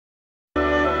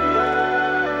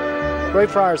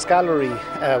Greyfriars Gallery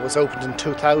was opened in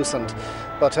 2000,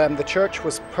 but the church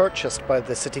was purchased by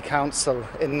the City Council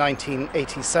in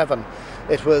 1987.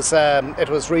 It was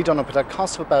redone up at a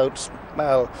cost of about,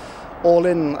 well, all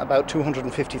in about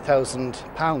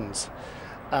 £250,000.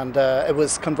 And it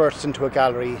was converted into a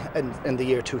gallery in the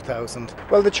year 2000.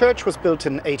 Well, the church was built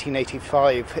in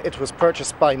 1885. It was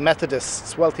purchased by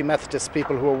Methodists, wealthy Methodist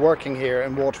people who were working here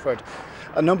in Waterford.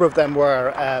 A number of them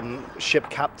were ship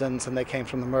captains, and they came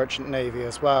from the merchant navy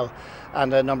as well.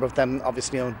 And a number of them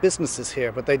obviously owned businesses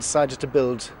here, but they decided to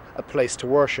build a place to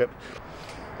worship.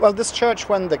 Well, this church,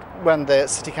 when the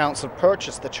City Council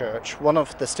purchased the church, one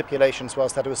of the stipulations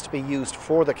was that it was to be used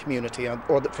for the community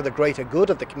or for the greater good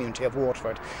of the community of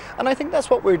Waterford. And I think that's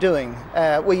what we're doing.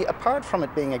 Apart from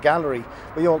it being a gallery,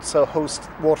 we also host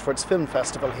Waterford's Film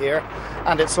Festival here,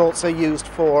 and it's also used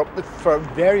for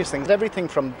various things, everything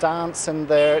from dance in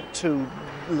there to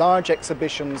large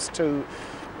exhibitions to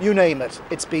you name it,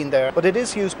 it's been there. But it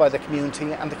is used by the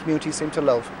community, and the community seem to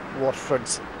love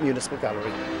Waterford's Municipal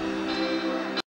Gallery.